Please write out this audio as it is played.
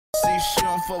see she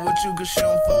don't fuck with you cause she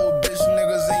don't fuck with bitch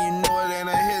niggas, and you know it ain't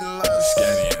a hidden love.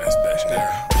 Scanny ass bitch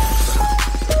there.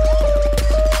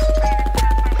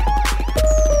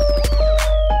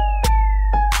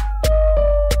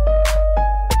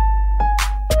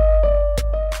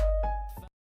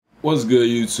 What's good,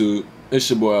 YouTube? It's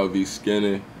your boy LV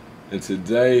Skinny, and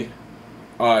today,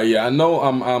 yeah, I know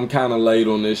I'm kind of late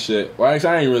on this shit. Well, actually,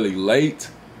 I ain't really late.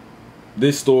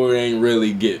 This story ain't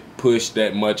really get pushed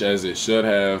that much as it should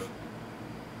have,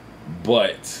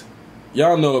 but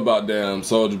y'all know about damn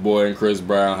Soulja Boy and Chris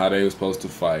Brown, how they was supposed to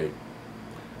fight.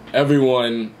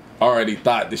 Everyone already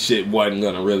thought the shit wasn't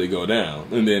gonna really go down,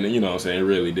 and then, you know what I'm saying, it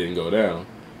really didn't go down.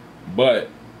 But,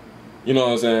 you know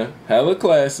what I'm saying, hella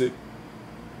classic.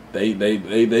 They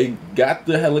got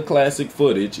the hella classic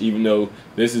footage, even though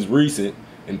this is recent.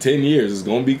 In 10 years, it's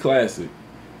gonna be classic.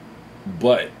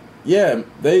 But yeah,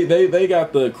 they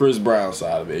got the Chris Brown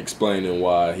side of it, explaining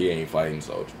why he ain't fighting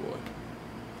Soulja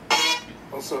Boy.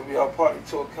 What's up, y'all? Party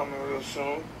tour coming real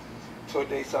soon. Tour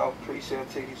dates out, pre-sale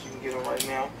tickets, you can get them right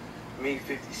now. Me,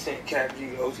 50 Cent, Cap G,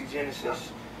 OC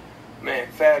Genesis. Man,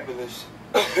 fabulous.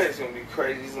 It's gonna be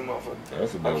crazy, as a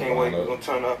motherfucker. I can't wait. We're gonna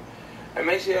turn up. And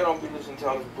make sure y'all don't be listening to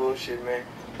all this bullshit, man.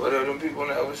 Whatever them people on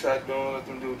the other side doing, let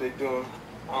them do what they doing.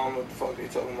 I don't know what the fuck they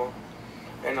talking about.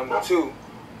 And number two,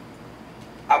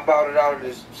 I bowed it out of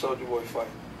this Soulja Boy fight.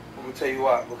 I'm gonna tell you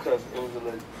why, because it was a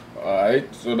legend.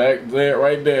 Alright, so that's it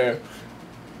right there.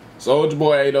 Soulja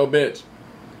Boy ain't no bitch.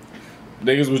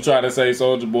 Niggas was trying to say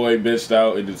Soulja Boy bitched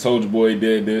out and the Soulja Boy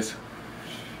did this.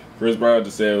 Chris Brown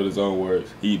just said with his own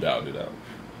words, he bowed it out.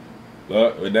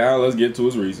 But now let's get to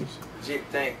his reasons. Legit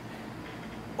thing.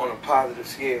 On a positive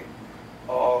scale,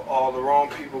 all the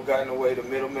wrong people got in the way, the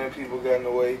middleman people got in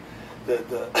the way,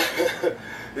 the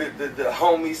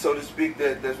homies, so to speak,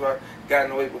 that's right, got in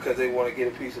the way because they want to get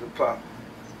a piece of the pie.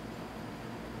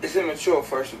 It's immature,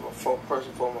 first and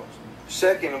foremost.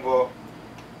 Second of all,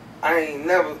 ain't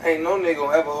no nigga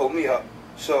gonna ever hold me up.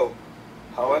 So,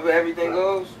 however everything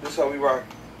goes, this how we rock.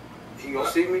 He gonna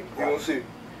see me, he gonna see me.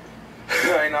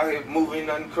 I ain't out here moving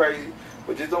nothing crazy,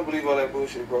 but just don't believe all that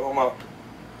bullshit, bro. I'm out.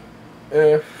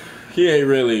 He ain't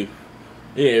really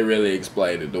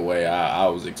explained it the way I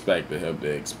was expecting him to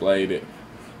explain it.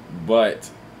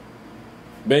 But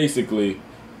basically,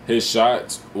 his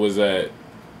shots was at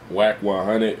Whack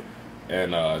 100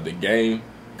 and the game,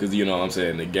 because you know what I'm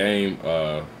saying, the game,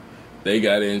 they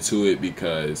got into it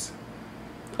because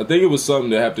I think it was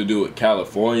something that had to do with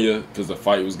California, because the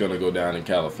fight was gonna go down in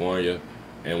California,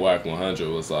 and Whack 100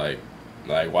 was like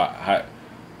why?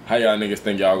 How y'all niggas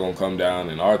think y'all gonna come down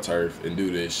in our turf and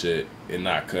do this shit and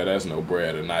not cut us no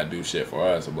bread or not do shit for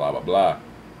us or blah, blah, blah.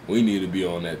 We need to be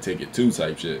on that ticket too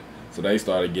type shit. So they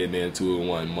started getting into it,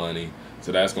 wanting money.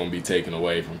 So that's gonna be taken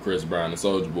away from Chris Brown and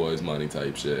Soulja Boy's money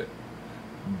type shit.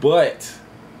 But,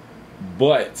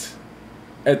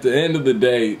 at the end of the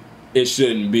day, it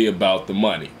shouldn't be about the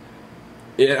money.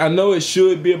 I know it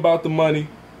should be about the money,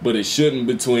 but it shouldn't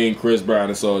between Chris Brown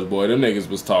and Soulja Boy. Them niggas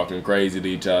was talking crazy to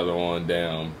each other on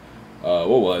damn,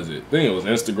 what was it? I think it was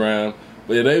Instagram.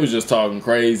 But yeah, they was just talking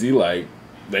crazy like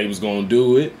they was gonna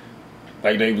do it.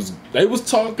 Like they was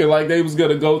talking like they was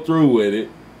gonna go through with it.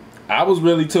 I was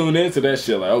really tuned into that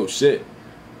shit like, oh shit.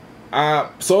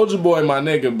 Soulja Boy my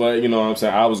nigga, but you know what I'm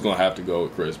saying, I was gonna have to go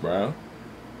with Chris Brown.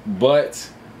 But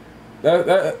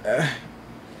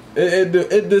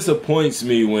it disappoints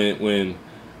me when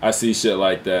I see shit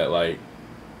like that, like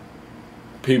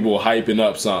people hyping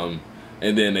up something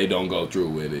and then they don't go through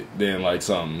with it. Then like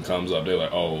something comes up, they're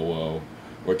like, oh well,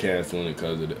 we're canceling it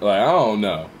because of it. Like, I don't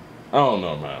know,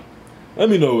 man. Let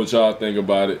me know what y'all think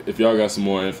about it. If y'all got some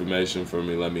more information for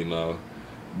me, let me know.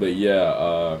 But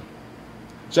yeah,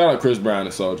 shout out Chris Brown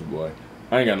and Soulja Boy.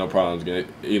 I ain't got no problems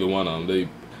getting either one of them.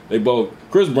 They both,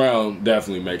 Chris Brown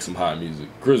definitely makes some hot music.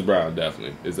 Chris Brown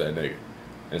definitely is that nigga.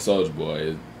 And Soulja Boy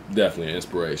is definitely an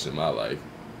inspiration in my life.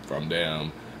 From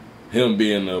damn him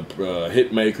being a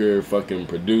hit maker, fucking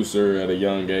producer at a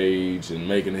young age and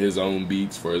making his own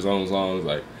beats for his own songs.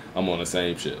 Like, I'm on the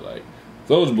same shit. Like,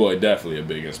 Soulja Boy definitely a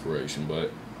big inspiration,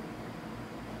 but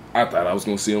I thought I was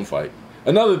gonna see him fight.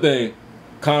 Another thing,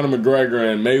 Conor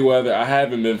McGregor and Mayweather, I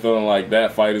haven't been feeling like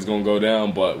that fight is gonna go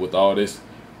down, but with all this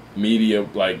media,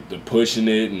 like, the pushing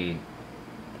it, and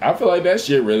I feel like that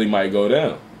shit really might go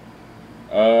down.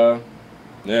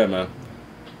 Yeah, man.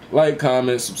 Like,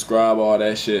 comment, subscribe, all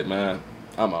that shit, man.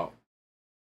 I'm out.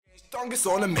 Strongest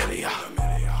on the million.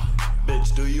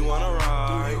 Bitch, do you wanna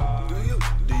ride?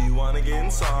 Do you wanna get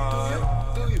inside?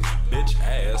 Bitch,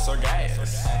 ass or gas?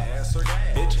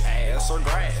 Bitch, ass or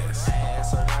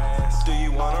grass? Do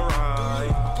you wanna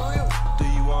ride? Do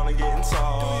you wanna get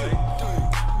inside?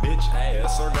 Bitch,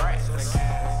 ass or grass?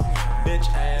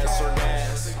 bitch ass or gas.